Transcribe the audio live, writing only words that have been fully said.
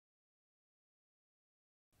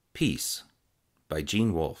Peace by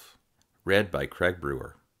Gene Wolfe, read by Craig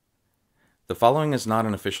Brewer. The following is not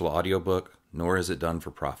an official audiobook, nor is it done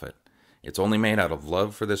for profit. It's only made out of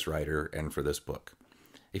love for this writer and for this book.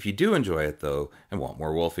 If you do enjoy it, though, and want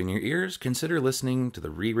more Wolfe in your ears, consider listening to the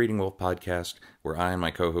ReReading Wolfe Podcast, where I and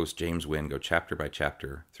my co-host James Wynn go chapter by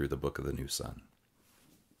chapter through the Book of the New Sun.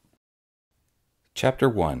 Chapter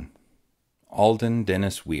 1. Alden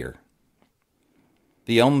Dennis Weir.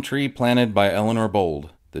 The elm tree planted by Eleanor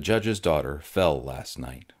Bold, the judge's daughter, fell last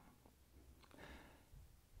night.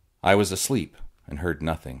 I was asleep and heard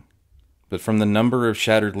nothing, but from the number of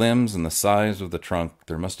shattered limbs and the size of the trunk,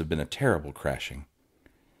 there must have been a terrible crashing.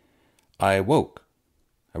 I awoke.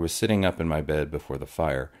 I was sitting up in my bed before the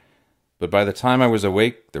fire, but by the time I was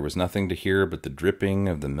awake, there was nothing to hear but the dripping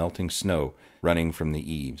of the melting snow running from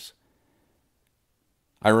the eaves.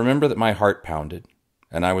 I remember that my heart pounded,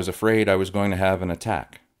 and I was afraid I was going to have an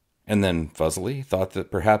attack. And then, fuzzily, thought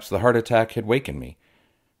that perhaps the heart attack had wakened me,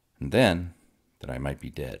 and then that I might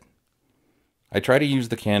be dead. I try to use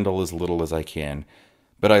the candle as little as I can,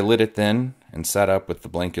 but I lit it then and sat up with the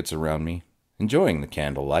blankets around me, enjoying the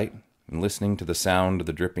candle light and listening to the sound of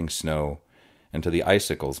the dripping snow and to the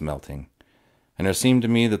icicles melting, and it seemed to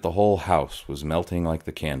me that the whole house was melting like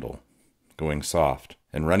the candle, going soft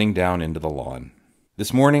and running down into the lawn.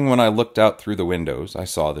 This morning when I looked out through the windows, I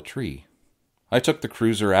saw the tree. I took the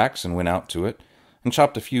cruiser axe and went out to it, and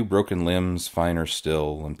chopped a few broken limbs finer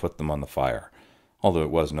still, and put them on the fire, although it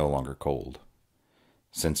was no longer cold.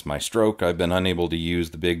 Since my stroke, I've been unable to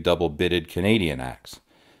use the big double-bitted Canadian axe,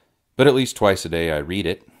 but at least twice a day I read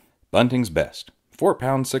it. Bunting's Best, 4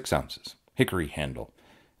 pounds 6 ounces, hickory handle,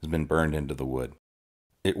 has been burned into the wood.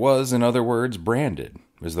 It was, in other words, branded,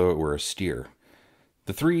 as though it were a steer.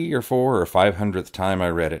 The 300th or 400th or 500th time I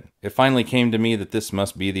read it, it finally came to me that this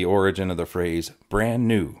must be the origin of the phrase, brand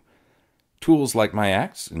new. Tools like my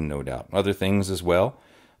axe, and no doubt other things as well,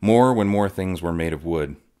 more when more things were made of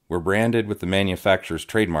wood, were branded with the manufacturer's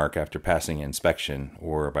trademark after passing inspection,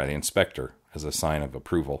 or by the inspector as a sign of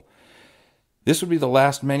approval. This would be the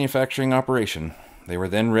last manufacturing operation. They were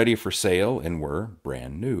then ready for sale and were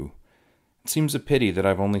brand new. It seems a pity that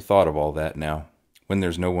I've only thought of all that now, when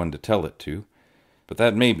there's no one to tell it to. But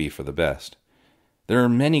that may be for the best. There are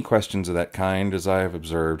many questions of that kind, as I have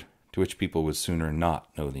observed, to which people would sooner not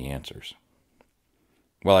know the answers.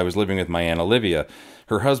 While I was living with my Aunt Olivia,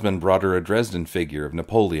 her husband brought her a Dresden figure of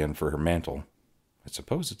Napoleon for her mantel. I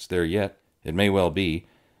suppose it's there yet. It may well be.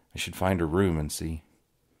 I should find her room and see.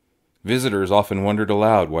 Visitors often wondered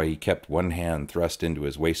aloud why he kept one hand thrust into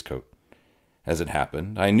his waistcoat. As it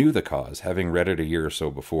happened, I knew the cause, having read it a year or so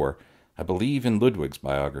before. I believe in Ludwig's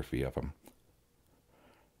biography of him.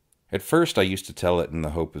 At first I used to tell it in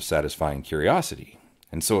the hope of satisfying curiosity,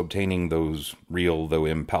 and so obtaining those real though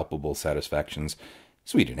impalpable satisfactions,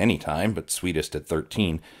 sweet at any time, but sweetest at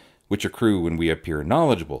 13, which accrue when we appear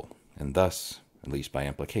knowledgeable, and thus, at least by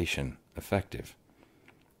implication, effective.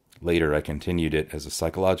 Later I continued it as a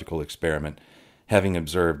psychological experiment, having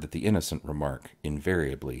observed that the innocent remark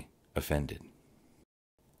invariably offended.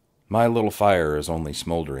 My little fire is only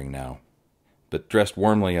smoldering now, but dressed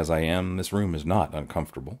warmly as I am, this room is not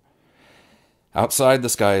uncomfortable. Outside the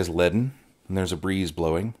sky is leaden, and there's a breeze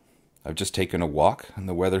blowing. I've just taken a walk, and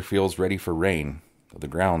the weather feels ready for rain, though the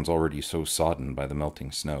ground's already so sodden by the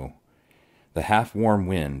melting snow. The half-warm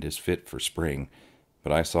wind is fit for spring,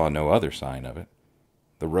 but I saw no other sign of it.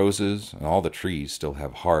 The roses and all the trees still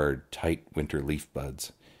have hard, tight winter leaf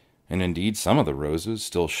buds, and indeed some of the roses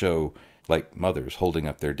still show, like mothers holding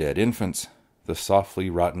up their dead infants, the softly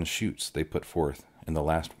rotten shoots they put forth in the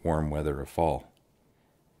last warm weather of fall.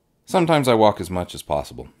 Sometimes I walk as much as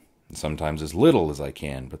possible, and sometimes as little as I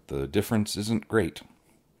can, but the difference isn't great.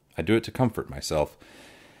 I do it to comfort myself.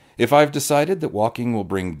 If I've decided that walking will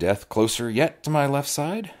bring death closer yet to my left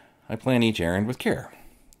side, I plan each errand with care.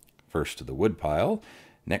 First to the woodpile,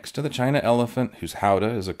 next to the china elephant whose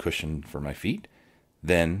howdah is a cushion for my feet,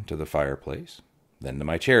 then to the fireplace, then to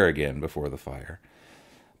my chair again before the fire.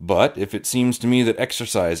 But if it seems to me that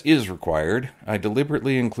exercise is required, I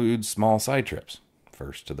deliberately include small side trips.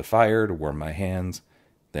 First to the fire to warm my hands,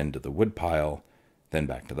 then to the woodpile, then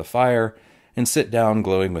back to the fire, and sit down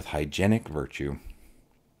glowing with hygienic virtue.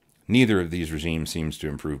 Neither of these regimes seems to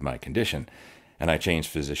improve my condition, and I change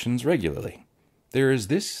physicians regularly. There is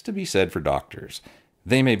this to be said for doctors.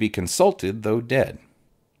 They may be consulted, though dead,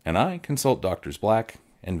 and I consult Doctors Black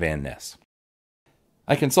and Van Ness.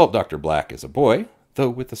 I consult Dr. Black as a boy, though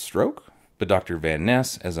with a stroke, but Dr. Van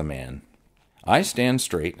Ness as a man. I stand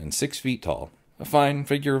straight and 6 feet tall, a fine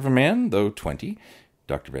figure of a man, though 20,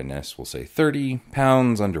 Dr. Van Ness will say 30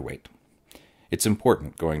 pounds underweight. It's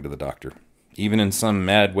important going to the doctor. even in some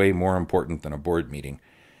mad way more important than a board meeting.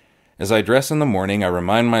 As I dress in the morning, I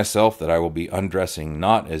remind myself that I will be undressing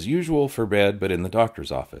not as usual for bed, but in the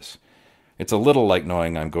doctor's office. It's a little like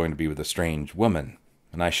knowing I'm going to be with a strange woman,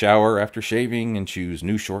 and I shower after shaving and choose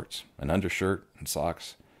new shorts, an undershirt, and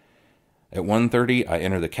socks. At 1:30, I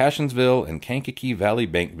enter the Cashensville and Kankakee Valley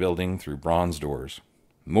Bank building through bronze doors.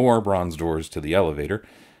 More bronze doors to the elevator,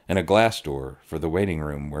 and a glass door for the waiting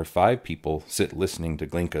room where 5 people sit listening to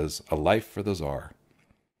Glinka's A Life for the Czar.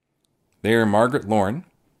 They are Margaret Lorne,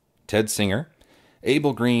 Ted Singer,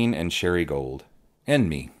 Abel Green, and Sherry Gold, and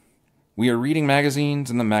me. We are reading magazines,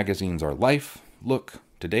 and the magazines are Life, Look,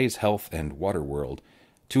 Today's Health, and Waterworld.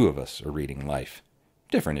 2 of us are reading Life.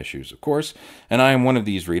 Different issues, of course, and I am one of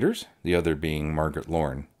these readers, the other being Margaret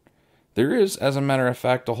Lorne. There is, as a matter of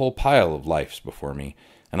fact, a whole pile of Lifes before me,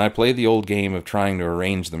 and I play the old game of trying to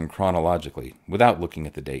arrange them chronologically, without looking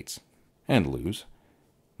at the dates, and lose.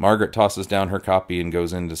 Margaret tosses down her copy and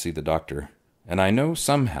goes in to see the doctor, and I know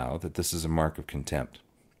somehow that this is a mark of contempt.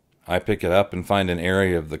 I pick it up and find an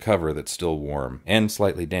area of the cover that's still warm, and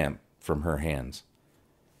slightly damp, from her hands.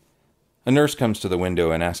 A nurse comes to the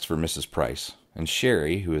window and asks for Mrs. Price, and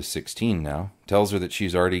Sherry, who is 16 now, tells her that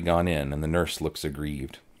she's already gone in, and the nurse looks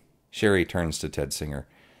aggrieved. Sherry turns to Ted Singer.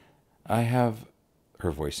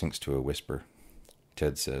 Her voice sinks to a whisper.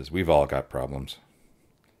 Ted says, "We've all got problems."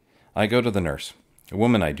 I go to the nurse, a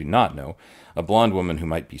woman I do not know, a blonde woman who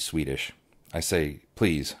might be Swedish. I say,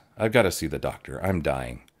 "Please, I've got to see the doctor. I'm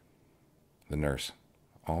dying." The nurse,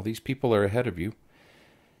 "All these people are ahead of you."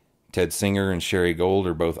 Ted Singer and Sherry Gold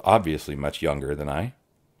are both obviously much younger than I,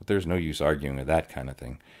 but there's no use arguing with that kind of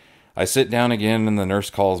thing. I sit down again, and the nurse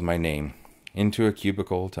calls my name, into a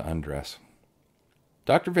cubicle to undress.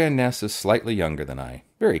 Dr. Van Ness is slightly younger than I,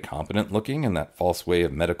 very competent looking in that false way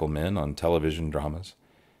of medical men on television dramas.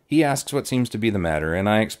 He asks what seems to be the matter, and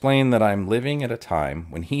I explain that I'm living at a time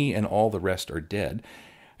when he and all the rest are dead,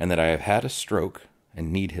 and that I have had a stroke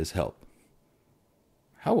and need his help.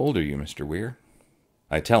 "How old are you, Mr. Weir?"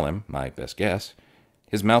 I tell him, my best guess.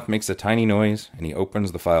 His mouth makes a tiny noise, and he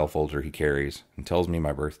opens the file folder he carries and tells me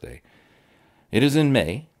my birthday. It is in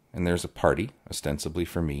May, and there's a party, ostensibly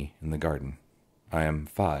for me, in the garden. I am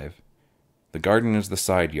 5. The garden is the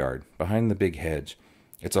side yard, behind the big hedge.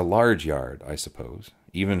 It's a large yard, I suppose,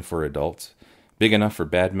 even for adults, big enough for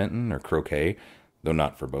badminton or croquet, though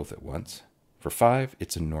not for both at once. For 5,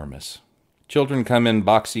 it's enormous. Children come in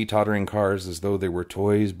boxy, tottering cars as though they were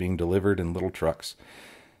toys being delivered in little trucks.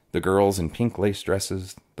 The girls in pink lace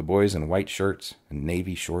dresses, the boys in white shirts and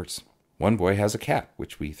navy shorts. One boy has a cap,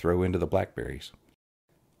 which we throw into the blackberries.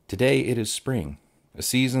 Today it is spring, a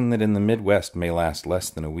season that in the Midwest may last less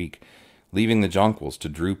than a week, leaving the jonquils to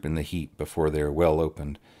droop in the heat before they are well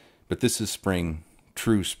opened. But this is spring,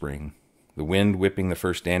 true spring, the wind whipping the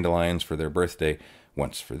first dandelions for their birthday,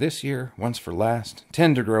 once for this year, once for last,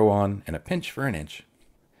 10 to grow on, and a pinch for an inch.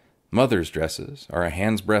 Mothers' dresses are a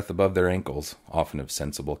hand's breadth above their ankles, often of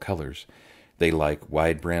sensible colors. They like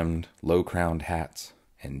wide-brimmed, low-crowned hats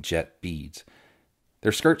and jet beads.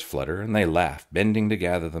 Their skirts flutter, and they laugh, bending to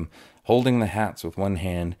gather them, holding the hats with one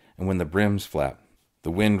hand, and when the brims flap, the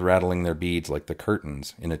wind rattling their beads like the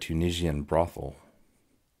curtains in a Tunisian brothel.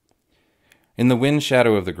 In the wind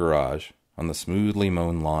shadow of the garage, on the smoothly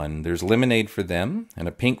mown lawn, there's lemonade for them, and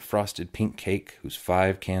a pink frosted pink cake whose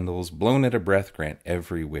 5 candles, blown at a breath, grant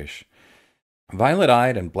every wish.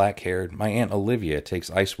 Violet-eyed and black-haired, my Aunt Olivia takes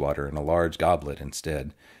ice water in a large goblet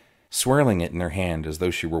instead, swirling it in her hand as though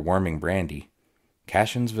she were warming brandy.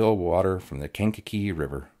 Cashensville water from the Kankakee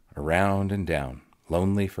River, around and down,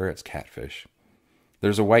 lonely for its catfish.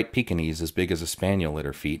 There's a white Pekingese as big as a spaniel at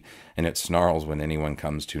her feet, and it snarls when anyone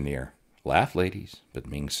comes too near. Laugh, ladies, but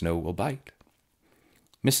Ming Snow will bite.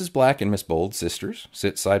 Mrs. Black and Miss Bold, sisters,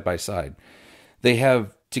 sit side by side. They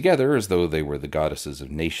have, together as though they were the goddesses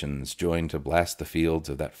of nations joined to blast the fields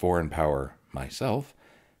of that foreign power, myself,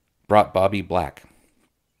 brought Bobby Black.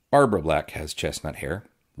 Barbara Black has chestnut hair,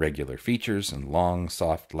 regular features, and long,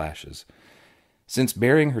 soft lashes. Since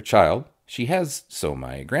bearing her child, she has, so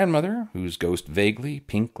my grandmother, whose ghost vaguely,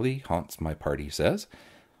 pinkly haunts my party, says,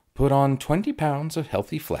 put on 20 pounds of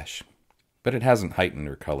healthy flesh. But it hasn't heightened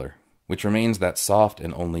her color, which remains that soft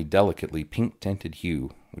and only delicately pink-tinted hue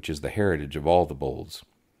which is the heritage of all the Bolds.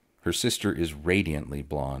 Her sister is radiantly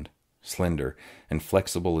blonde, slender, and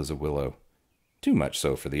flexible as a willow. Too much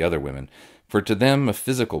so for the other women, for to them a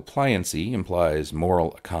physical pliancy implies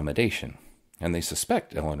moral accommodation, and they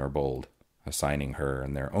suspect Eleanor Bold, assigning her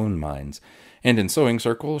in their own minds, and in sewing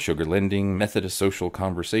circle, sugar-lending, Methodist social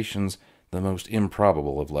conversations, the most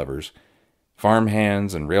improbable of lovers. Farm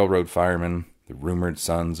hands and railroad firemen, the rumored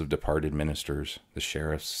sons of departed ministers, the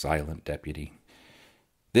sheriff's silent deputy.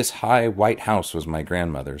 This high white house was my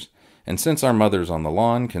grandmother's, and since our mothers on the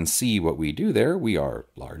lawn can see what we do there, we are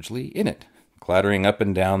largely in it, clattering up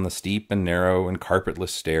and down the steep and narrow and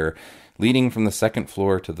carpetless stair leading from the second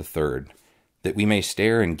floor to the third, that we may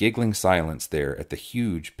stare in giggling silence there at the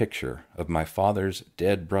huge picture of my father's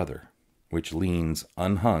dead brother, which leans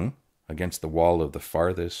unhung against the wall of the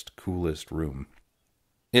farthest, coolest room.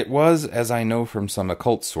 It was, as I know from some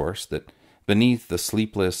occult source, that beneath the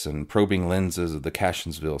sleepless and probing lenses of the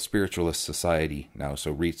Cashensville Spiritualist Society, now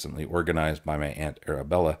so recently organized by my Aunt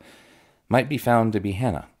Arabella, might be found to be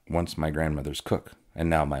Hannah, once my grandmother's cook, and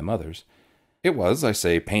now my mother's. It was, I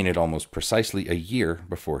say, painted almost precisely a year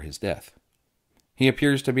before his death. He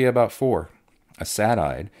appears to be about 4, a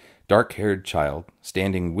sad-eyed, dark-haired child,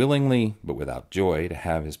 standing willingly but without joy to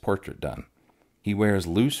have his portrait done. He wears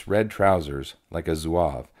loose red trousers like a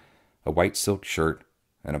zouave, a white silk shirt,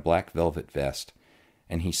 and a black velvet vest,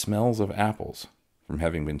 and he smells of apples, from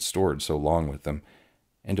having been stored so long with them,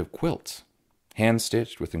 and of quilts,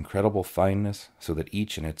 hand-stitched with incredible fineness, so that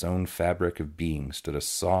each in its own fabric of being stood a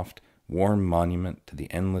soft, warm monument to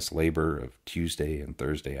the endless labor of Tuesday and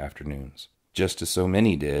Thursday afternoons, just as so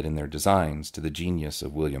many did in their designs to the genius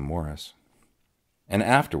of William Morris. And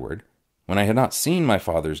afterward, when I had not seen my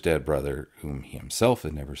father's dead brother, whom he himself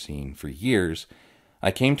had never seen, for years,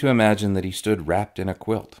 I came to imagine that he stood wrapped in a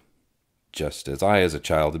quilt, just as I as a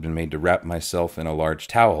child had been made to wrap myself in a large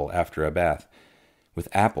towel after a bath, with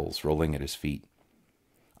apples rolling at his feet.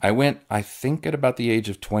 I went, I think at about the age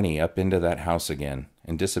of 20, up into that house again,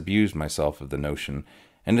 and disabused myself of the notion,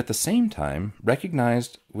 and at the same time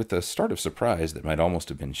recognized, with a start of surprise that might almost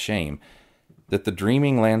have been shame, that the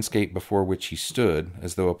dreaming landscape before which he stood,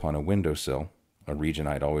 as though upon a windowsill, a region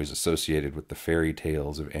I'd always associated with the fairy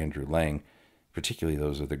tales of Andrew Lang, particularly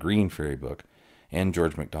those of the Green Fairy Book, and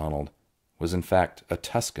George MacDonald, was in fact a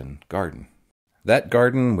Tuscan garden. That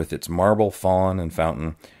garden, with its marble faun and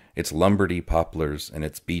fountain, its Lombardy poplars, and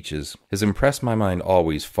its beeches, has impressed my mind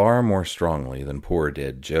always far more strongly than poor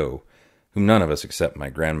dead Joe, whom none of us except my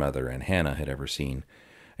grandmother and Hannah had ever seen,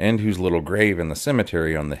 and whose little grave in the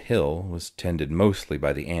cemetery on the hill was tended mostly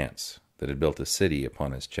by the ants that had built a city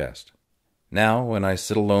upon his chest. Now, when I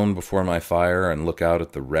sit alone before my fire and look out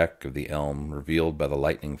at the wreck of the elm revealed by the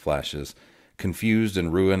lightning flashes, confused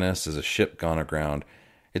and ruinous as a ship gone aground,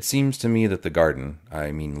 it seems to me that the garden,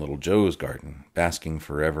 I mean little Joe's garden, basking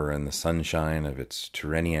forever in the sunshine of its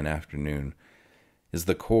Tyrrhenian afternoon, is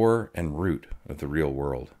the core and root of the real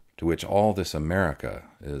world, to which all this America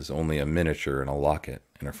is only a miniature and a locket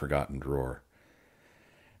in a forgotten drawer.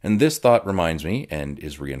 And this thought reminds me, and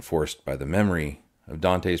is reinforced by the memory, of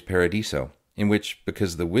Dante's Paradiso, in which,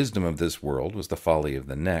 because the wisdom of this world was the folly of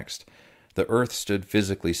the next, the earth stood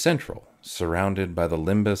physically central, surrounded by the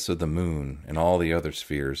limbus of the moon and all the other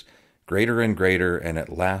spheres, greater and greater, and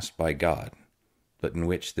at last by God, but in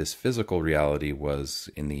which this physical reality was,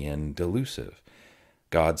 in the end, delusive,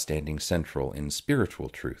 God standing central in spiritual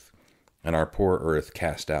truth, and our poor earth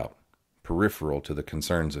cast out, peripheral to the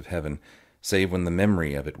concerns of heaven, save when the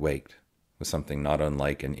memory of it waked, with something not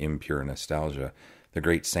unlike an impure nostalgia, the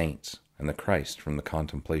great saints, and the Christ from the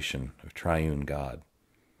contemplation of triune God.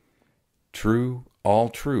 True, all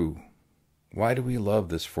true, why do we love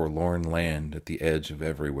this forlorn land at the edge of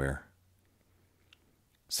everywhere?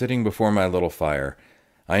 Sitting before my little fire,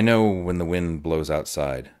 I know when the wind blows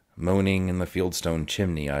outside, moaning in the fieldstone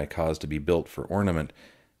chimney I caused to be built for ornament,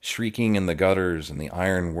 shrieking in the gutters and the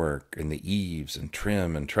ironwork and the eaves and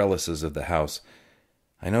trim and trellises of the house,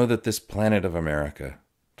 I know that this planet of America,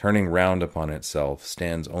 turning round upon itself,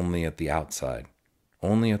 stands only at the outside,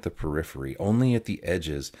 only at the periphery, only at the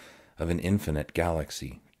edges of an infinite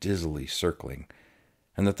galaxy, dizzily circling,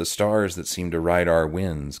 and that the stars that seem to ride our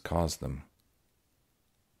winds cause them.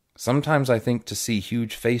 Sometimes I think to see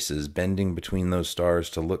huge faces bending between those stars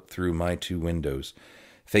to look through my 2 windows,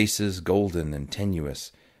 faces golden and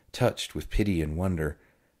tenuous, touched with pity and wonder,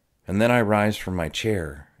 and then I rise from my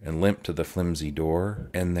chair and limp to the flimsy door,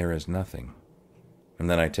 and there is nothing. And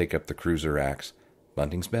then I take up the cruiser axe,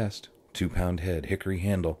 Bunting's best, 2-pound head, hickory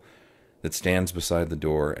handle, that stands beside the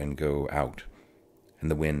door, and go out.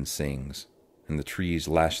 And the wind sings, and the trees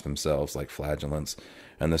lash themselves like flagellants,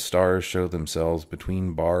 and the stars show themselves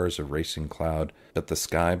between bars of racing cloud, but the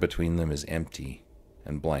sky between them is empty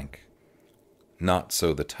and blank. Not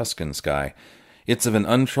so the Tuscan sky. It's of an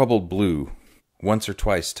untroubled blue, once or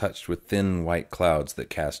twice touched with thin white clouds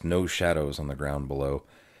that cast no shadows on the ground below.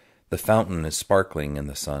 The fountain is sparkling in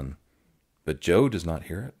the sun, but Joe does not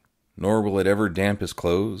hear it, nor will it ever damp his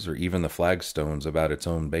clothes or even the flagstones about its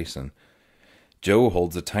own basin. Joe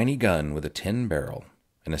holds a tiny gun with a tin barrel,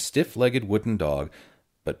 and a stiff-legged wooden dog,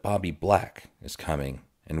 but Bobby Black is coming,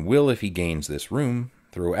 and will, if he gains this room,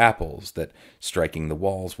 throw apples that, striking the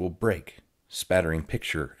walls, will break, spattering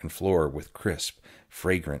picture and floor with crisp,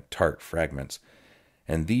 fragrant, tart fragments,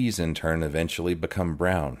 and these in turn eventually become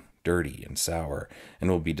brown, dirty, and sour, and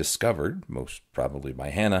will be discovered, most probably by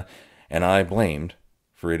Hannah, and I blamed,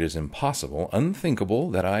 for it is impossible, unthinkable,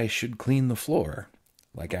 that I should clean the floor,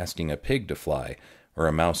 like asking a pig to fly, or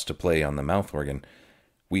a mouse to play on the mouth organ.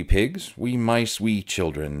 We pigs, we mice, we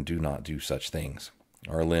children do not do such things.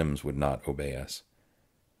 Our limbs would not obey us.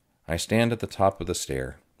 I stand at the top of the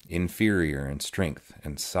stair, inferior in strength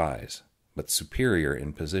and size, but superior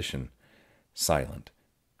in position, silent.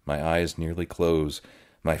 My eyes nearly close,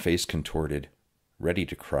 my face contorted, ready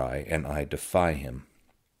to cry, and I defy him.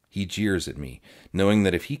 He jeers at me, knowing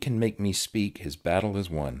that if he can make me speak, his battle is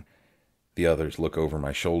won. The others look over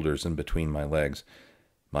my shoulders and between my legs.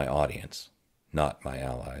 My audience, not my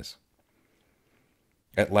allies.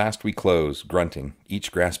 At last we close, grunting,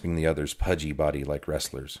 each grasping the other's pudgy body like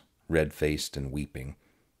wrestlers, red-faced and weeping.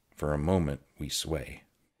 For a moment we sway.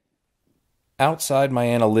 Outside, my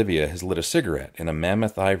Aunt Olivia has lit a cigarette in a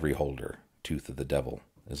mammoth ivory holder, tooth of the devil,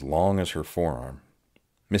 as long as her forearm.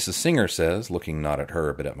 Mrs. Singer says, looking not at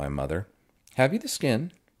her but at my mother, "Have you the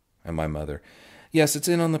skin?" And my mother, "Yes, it's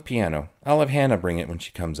in on the piano. I'll have Hannah bring it when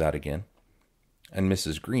she comes out again." And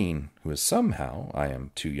Mrs. Green, who is somehow, I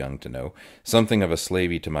am too young to know, something of a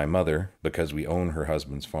slavey to my mother, because we own her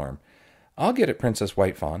husband's farm, "I'll get it, Princess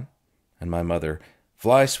Whitefawn." And my mother,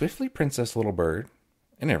 "Fly swiftly, Princess Little Bird."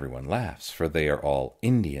 And everyone laughs, for they are all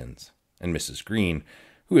Indians. And Mrs. Green,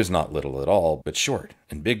 who is not little at all, but short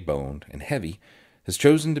and big-boned and heavy, has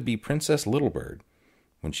chosen to be Princess Little Bird,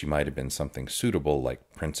 when she might have been something suitable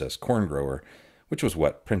like Princess Corngrower, which was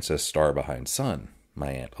what Princess Star-Behind-Sun,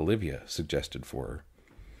 my Aunt Olivia, suggested for her,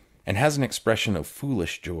 and has an expression of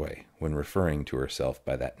foolish joy when referring to herself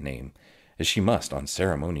by that name, as she must on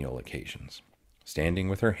ceremonial occasions, standing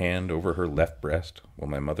with her hand over her left breast while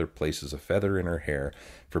my mother places a feather in her hair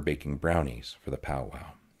for baking brownies for the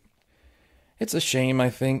powwow. "It's a shame,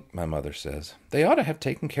 I think," my mother says. "They ought to have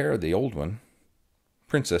taken care of the old one."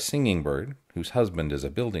 Princess Singing Bird, whose husband is a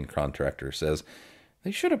building contractor, says,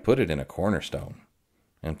 "They should have put it in a cornerstone."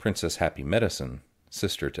 And Princess Happy Medicine,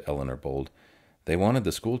 sister to Eleanor Bold, "They wanted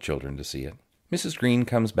the school children to see it." Mrs. Green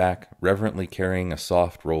comes back, reverently carrying a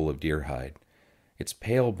soft roll of deer hide. It's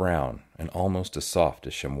pale brown and almost as soft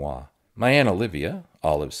as chamois. My Aunt Olivia,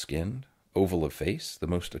 olive-skinned, oval of face, the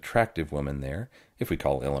most attractive woman there, if we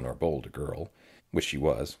call Eleanor Bold a girl, which she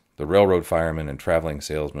was. The railroad firemen and traveling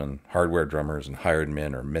salesmen, hardware drummers, and hired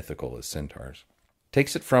men are mythical as centaurs.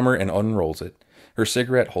 Takes it from her and unrolls it, her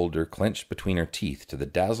cigarette holder clenched between her teeth to the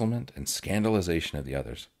dazzlement and scandalization of the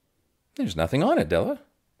others. "There's nothing on it, Della."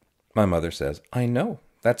 My mother says, "I know.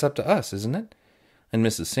 That's up to us, isn't it?" And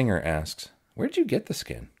Mrs. Singer asks, "Where'd you get the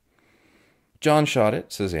skin?" "John shot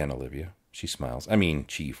it," says Aunt Olivia. She smiles. "I mean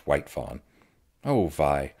Chief Whitefawn." "Oh,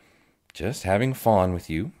 Vi, just having fawn with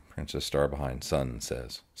you," Princess Star-Behind-Sun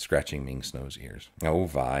says, scratching Ming Snow's ears. "Oh,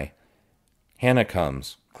 Vi." Hannah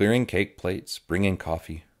comes, clearing cake plates, bringing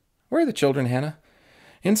coffee. "Where are the children, Hannah?"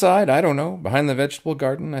 "Inside, I don't know. Behind the vegetable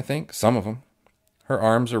garden, I think. Some of them." Her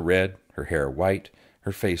arms are red, her hair white,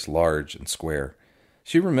 her face large and square.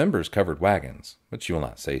 She remembers covered wagons, but she will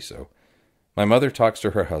not say so. My mother talks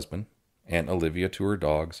to her husband, Aunt Olivia to her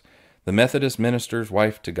dogs, the Methodist minister's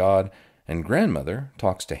wife to God, and grandmother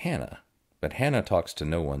talks to Hannah, but Hannah talks to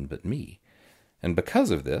no one but me. And because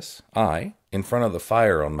of this, I, in front of the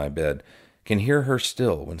fire on my bed, can hear her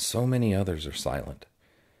still when so many others are silent.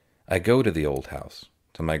 I go to the old house,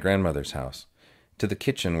 to my grandmother's house, to the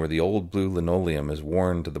kitchen where the old blue linoleum is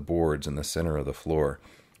worn to the boards in the center of the floor,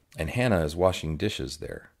 and Hannah is washing dishes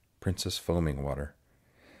there, Princess Foaming Water.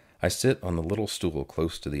 I sit on the little stool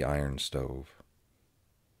close to the iron stove.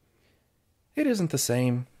 It isn't the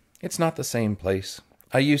same. It's not the same place.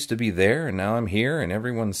 I used to be there, and now I'm here, and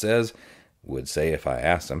everyone would say if I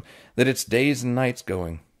asked them, that it's days and nights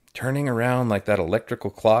going, turning around like that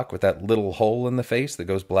electrical clock with that little hole in the face that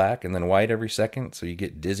goes black and then white every second so you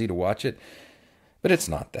get dizzy to watch it. But it's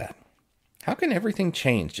not that. How can everything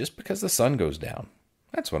change just because the sun goes down?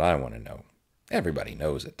 That's what I want to know. Everybody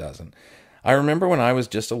knows it doesn't. I remember when I was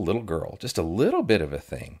just a little girl, just a little bit of a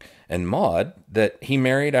thing, and Maud, that he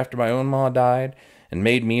married after my own ma died, and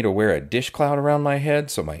made me to wear a dish clout around my head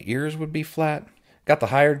so my ears would be flat. Got the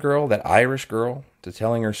hired girl, that Irish girl, to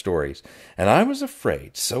telling her stories. And I was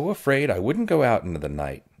afraid, so afraid I wouldn't go out into the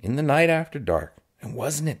night, in the night after dark. And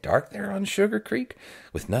wasn't it dark there on Sugar Creek,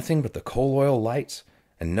 with nothing but the coal oil lights,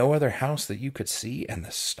 and no other house that you could see, and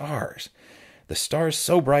the stars. The stars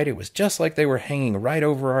so bright it was just like they were hanging right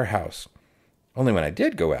over our house. Only when I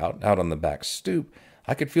did go out on the back stoop,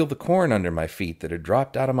 I could feel the corn under my feet that had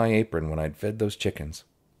dropped out of my apron when I'd fed those chickens.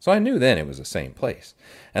 So I knew then it was the same place.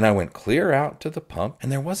 And I went clear out to the pump, and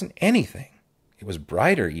there wasn't anything. It was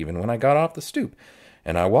brighter even when I got off the stoop,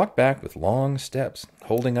 and I walked back with long steps,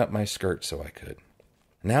 holding up my skirt so I could.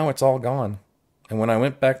 Now it's all gone. And when I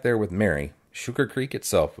went back there with Mary, Sugar Creek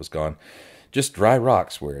itself was gone. Just dry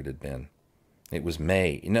rocks where it had been. It was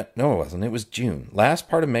May. No, it wasn't. It was June. Last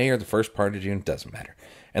part of May or the first part of June, doesn't matter.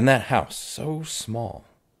 And that house, so small.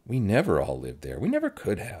 We never all lived there. We never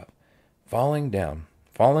could have. Falling down.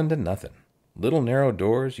 Fallen to nothing. Little narrow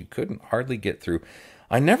doors you couldn't hardly get through.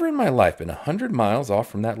 I never in my life been 100 miles off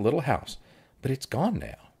from that little house. But it's gone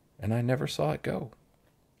now, and I never saw it go.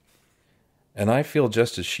 And I feel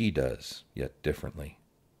just as she does, yet differently.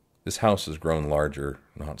 This house has grown larger,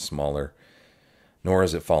 not smaller. Nor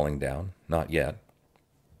is it falling down, not yet.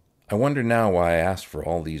 I wonder now why I asked for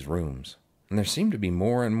all these rooms, and there seem to be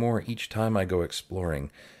more and more each time I go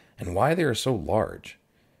exploring, and why they are so large.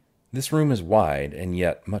 This room is wide, and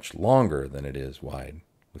yet much longer than it is wide,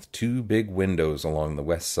 with 2 big windows along the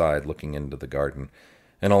west side looking into the garden,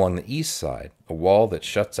 and along the east side, a wall that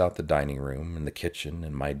shuts out the dining room and the kitchen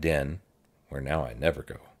and my den, where now I never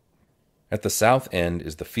go. At the south end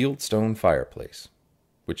is the fieldstone fireplace,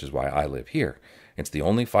 which is why I live here. It's the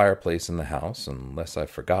only fireplace in the house, unless I've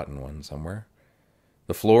forgotten one somewhere.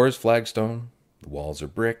 The floor is flagstone, the walls are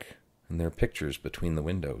brick, and there are pictures between the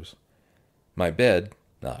windows. My bed,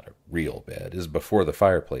 not a real bed, is before the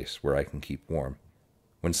fireplace where I can keep warm.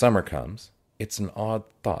 When summer comes, it's an odd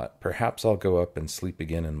thought. Perhaps I'll go up and sleep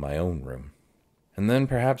again in my own room. And then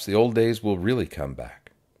perhaps the old days will really come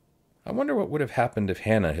back. I wonder what would have happened if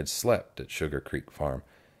Hannah had slept at Sugar Creek Farm.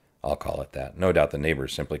 I'll call it that. No doubt the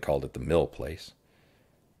neighbors simply called it the mill place.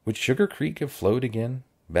 Would Sugar Creek have flowed again,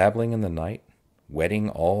 babbling in the night, wetting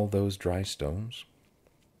all those dry stones?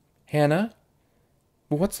 Hannah?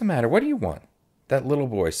 Well, what's the matter? What do you want? That little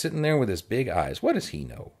boy sitting there with his big eyes. What does he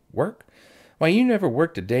know? Work? Why, you never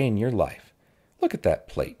worked a day in your life. Look at that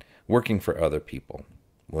plate, working for other people.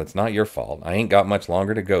 Well, it's not your fault. I ain't got much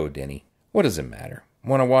longer to go, Denny. What does it matter?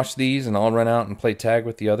 Want to wash these and I'll run out and play tag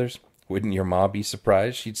with the others? Wouldn't your ma be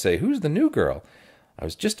surprised? She'd say, who's the new girl? I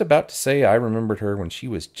was just about to say I remembered her when she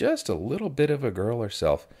was just a little bit of a girl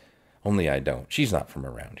herself. Only I don't. She's not from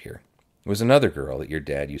around here. It was another girl that your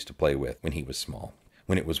dad used to play with when he was small.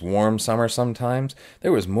 When it was warm summer sometimes,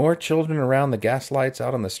 there was more children around the gas lights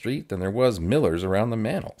out on the street than there was millers around the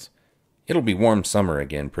manors. It'll be warm summer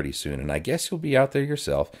again pretty soon, and I guess you'll be out there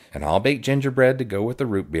yourself, and I'll bake gingerbread to go with the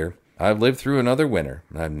root beer. I've lived through another winter,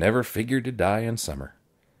 and I've never figured to die in summer.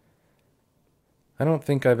 I don't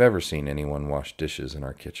think I've ever seen anyone wash dishes in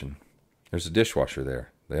our kitchen. There's a dishwasher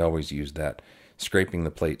there. They always use that, scraping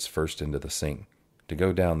the plates first into the sink, to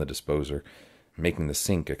go down the disposer, making the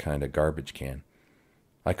sink a kind of garbage can.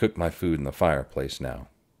 I cook my food in the fireplace now,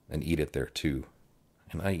 and eat it there too.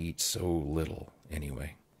 And I eat so little,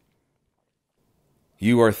 anyway.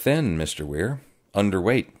 You are thin, Mr. Weir.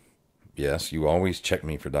 Underweight. Yes, you always check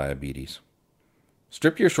me for diabetes.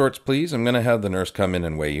 Strip your shorts, please. I'm going to have the nurse come in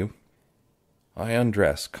and weigh you. I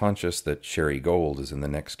undress, conscious that Sherry Gold is in the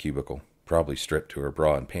next cubicle, probably stripped to her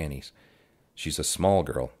bra and panties. She's a small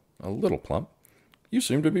girl, a little plump. You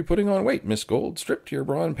seem to be putting on weight, Miss Gold. Strip to your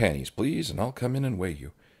bra and panties, please, and I'll come in and weigh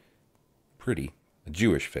you. Pretty. A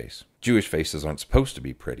Jewish face. Jewish faces aren't supposed to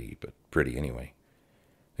be pretty, but pretty anyway.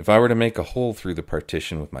 If I were to make a hole through the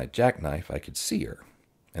partition with my jackknife, I could see her.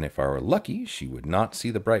 And if I were lucky, she would not see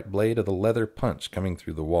the bright blade of the leather punch coming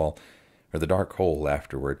through the wall, or the dark hole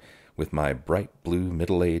afterward, with my bright blue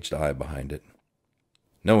middle-aged eye behind it.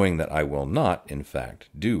 Knowing that I will not, in fact,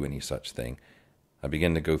 do any such thing, I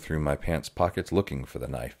begin to go through my pants pockets looking for the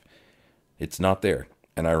knife. It's not there,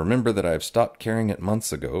 and I remember that I have stopped carrying it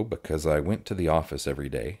months ago because I went to the office every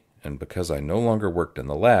day, and because I no longer worked in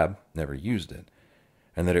the lab, never used it,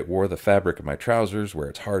 and that it wore the fabric of my trousers where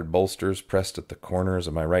its hard bolsters pressed at the corners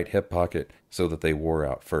of my right hip pocket so that they wore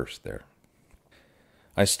out first there.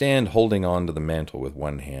 I stand holding on to the mantel with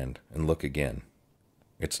one hand and look again.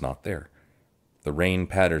 It's not there. The rain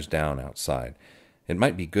patters down outside. It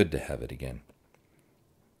might be good to have it again.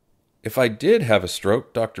 If I did have a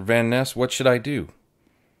stroke, Dr. Van Ness, what should I do?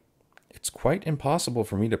 It's quite impossible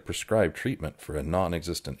for me to prescribe treatment for a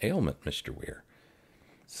non-existent ailment, Mr. Weir.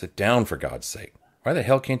 Sit down, for God's sake. Why the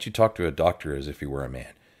hell can't you talk to a doctor as if he were a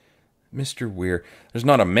man? Mr. Weir, there's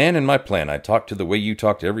not a man in my plan I'd talk to the way you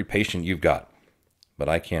talk to every patient you've got. But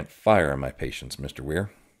I can't fire my patients, Mr.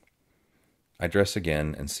 Weir. I dress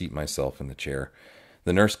again and seat myself in the chair.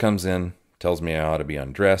 The nurse comes in, tells me I ought to be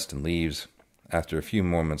undressed, and leaves, After a few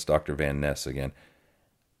moments, Dr. Van Ness again.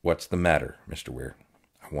 "What's the matter, Mr. Weir?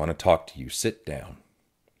 I want to talk to you. Sit down."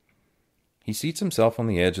 He seats himself on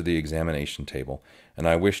the edge of the examination table, and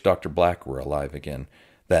I wish Dr. Black were alive again,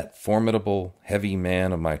 that formidable, heavy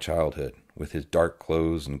man of my childhood, with his dark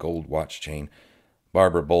clothes and gold watch chain.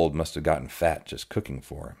 Barbara Bold must have gotten fat just cooking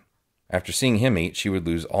for him. After seeing him eat, she would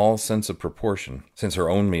lose all sense of proportion, since her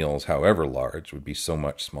own meals, however large, would be so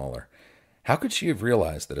much smaller. How could she have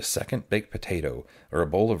realized that a second baked potato or a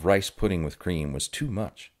bowl of rice pudding with cream was too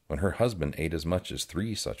much, when her husband ate as much as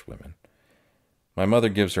 3 such women? My mother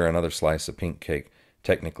gives her another slice of pink cake,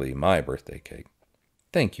 technically my birthday cake.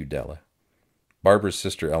 "Thank you, Della." Barbara's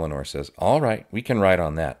sister Eleanor says, "All right, we can write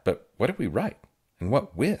on that, but what do we write? And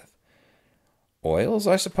what with?" "Oils,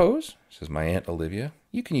 I suppose," says my Aunt Olivia.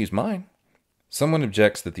 "You can use mine." Someone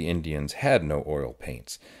objects that the Indians had no oil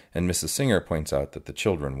paints, and Mrs. Singer points out that the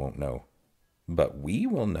children won't know. "But we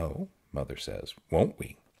will know," Mother says, "won't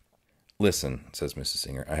we?" "Listen," says Mrs.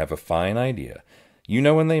 Singer, "I have a fine idea. You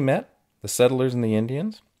know when they met? The settlers and the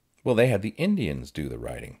Indians? Well, they had the Indians do the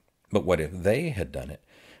writing. But what if they had done it?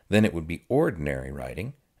 Then it would be ordinary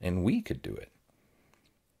writing, and we could do it."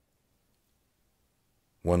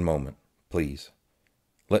 "One moment, please.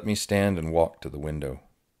 Let me stand and walk to the window.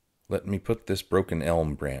 Let me put this broken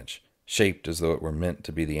elm branch, shaped as though it were meant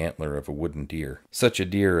to be the antler of a wooden deer, such a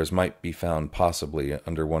deer as might be found possibly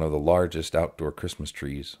under one of the largest outdoor Christmas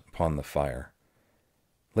trees, upon the fire.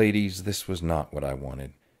 Ladies, this was not what I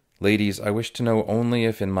wanted. Ladies, I wish to know only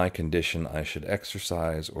if in my condition I should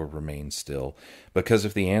exercise or remain still, because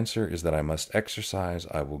if the answer is that I must exercise,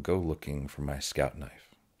 I will go looking for my scout knife."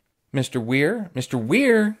 "Mr. Weir? Mr.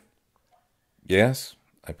 Weir?" "Yes?"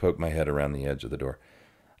 I poke my head around the edge of the door.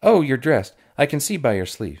 "Oh, you're dressed. I can see by your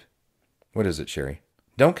sleeve." "What is it, Sherry?"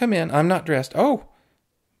 "Don't come in. I'm not dressed. Oh!"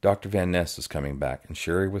 Dr. Van Ness is coming back, and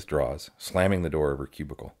Sherry withdraws, slamming the door of her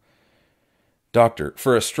cubicle. "Doctor,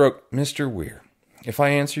 for a stroke—" "Mr. Weir, if I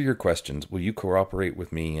answer your questions, will you cooperate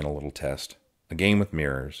with me in a little test? A game with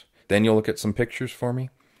mirrors. Then you'll look at some pictures for me?"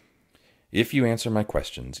 "If you answer my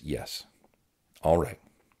questions, yes." "All right.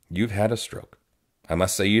 You've had a stroke. I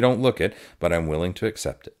must say you don't look it, but I'm willing to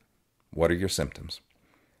accept it. What are your symptoms?"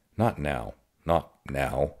 "Not now. Not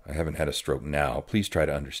now. I haven't had a stroke now. Please try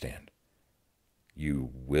to understand."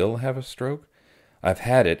 "You will have a stroke?" "I've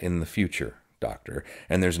had it in the future, doctor,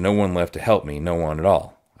 and there's no one left to help me, no one at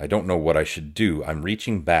all. I don't know what I should do. I'm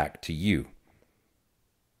reaching back to you."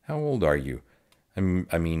 "How old are you? I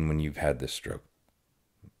mean, when you've had this stroke."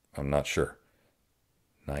 "I'm not sure."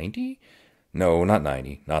 90? "No, not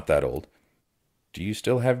 90. Not that old." "Do you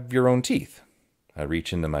still have your own teeth?" I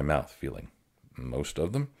reach into my mouth, feeling. "Most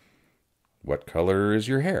of them." "What color is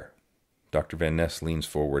your hair?" Dr. Van Ness leans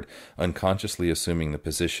forward, unconsciously assuming the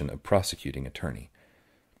position of prosecuting attorney.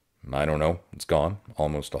 "I don't know. It's gone.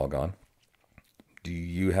 Almost all gone." "Do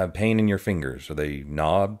you have pain in your fingers? Are they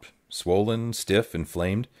knobbed, swollen, stiff,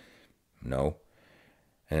 inflamed?" "No."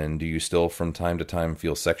 "And do you still from time to time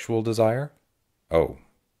feel sexual desire?" "Oh,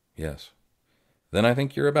 yes." "Then I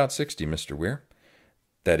think you're about 60, Mr. Weir.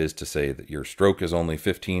 That is to say that your stroke is only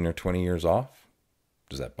 15 or 20 years off.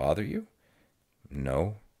 Does that bother you?"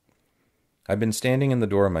 "No." I've been standing in the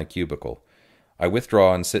door of my cubicle. I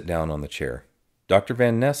withdraw and sit down on the chair. Dr.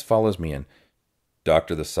 Van Ness follows me in.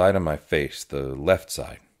 "Doctor, the side of my face, the left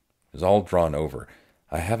side, is all drawn over.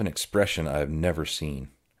 I have an expression I have never seen,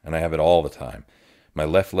 and I have it all the time. My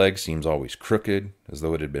left leg seems always crooked, as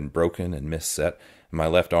though it had been broken and misset, and my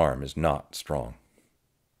left arm is not strong."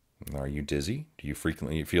 "Are you dizzy? Do you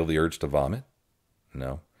frequently feel the urge to vomit?"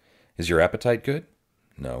 "No." "Is your appetite good?"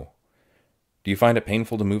 "No." "Do you find it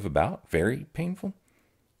painful to move about? Very painful?"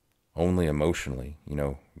 "Only emotionally,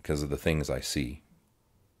 because of the things I see.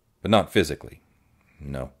 But not physically."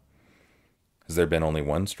 "No." "Has there been only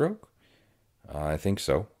one stroke?" "I think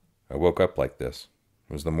so. I woke up like this.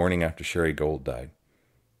 It was the morning after Sherry Gold died."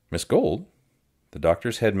 "Miss Gold?" The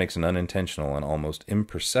doctor's head makes an unintentional and almost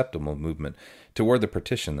imperceptible movement toward the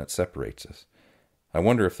partition that separates us. I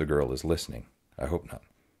wonder if the girl is listening. I hope not.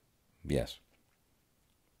 "Yes."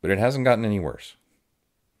 "But it hasn't gotten any worse?"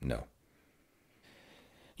 "No."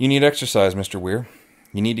 "You need exercise, Mr. Weir.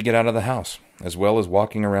 You need to get out of the house, as well as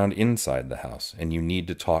walking around inside the house, and you need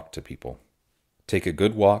to talk to people. Take a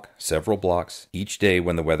good walk, several blocks, each day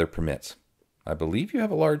when the weather permits. I believe you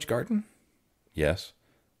have a large garden?" "Yes."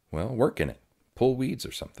 "Well, work in it. Pull weeds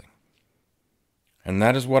or something." And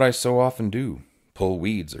that is what I so often do, pull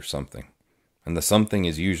weeds or something. And the something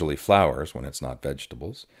is usually flowers when it's not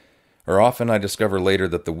vegetables. Or often I discover later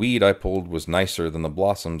that the weed I pulled was nicer than the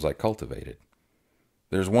blossoms I cultivated.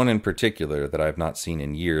 There's one in particular that I've not seen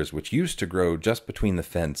in years, which used to grow just between the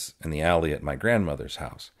fence and the alley at my grandmother's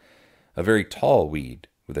house. A very tall weed,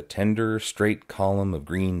 with a tender, straight column of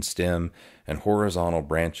green stem and horizontal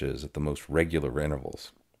branches at the most regular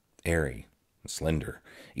intervals. Airy and slender,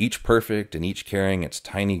 each perfect and each carrying its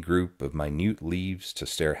tiny group of minute leaves to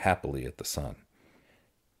stare happily at the sun.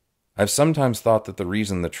 I've sometimes thought that the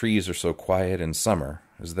reason the trees are so quiet in summer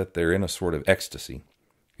is that they're in a sort of ecstasy.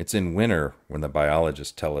 It's in winter, when the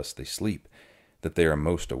biologists tell us they sleep, that they are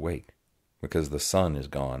most awake, because the sun is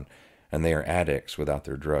gone, and they are addicts without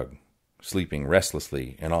their drug, sleeping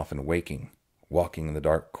restlessly and often waking, walking in the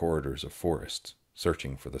dark corridors of forests,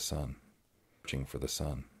 searching for the sun, searching for the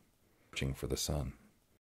sun, searching for the sun.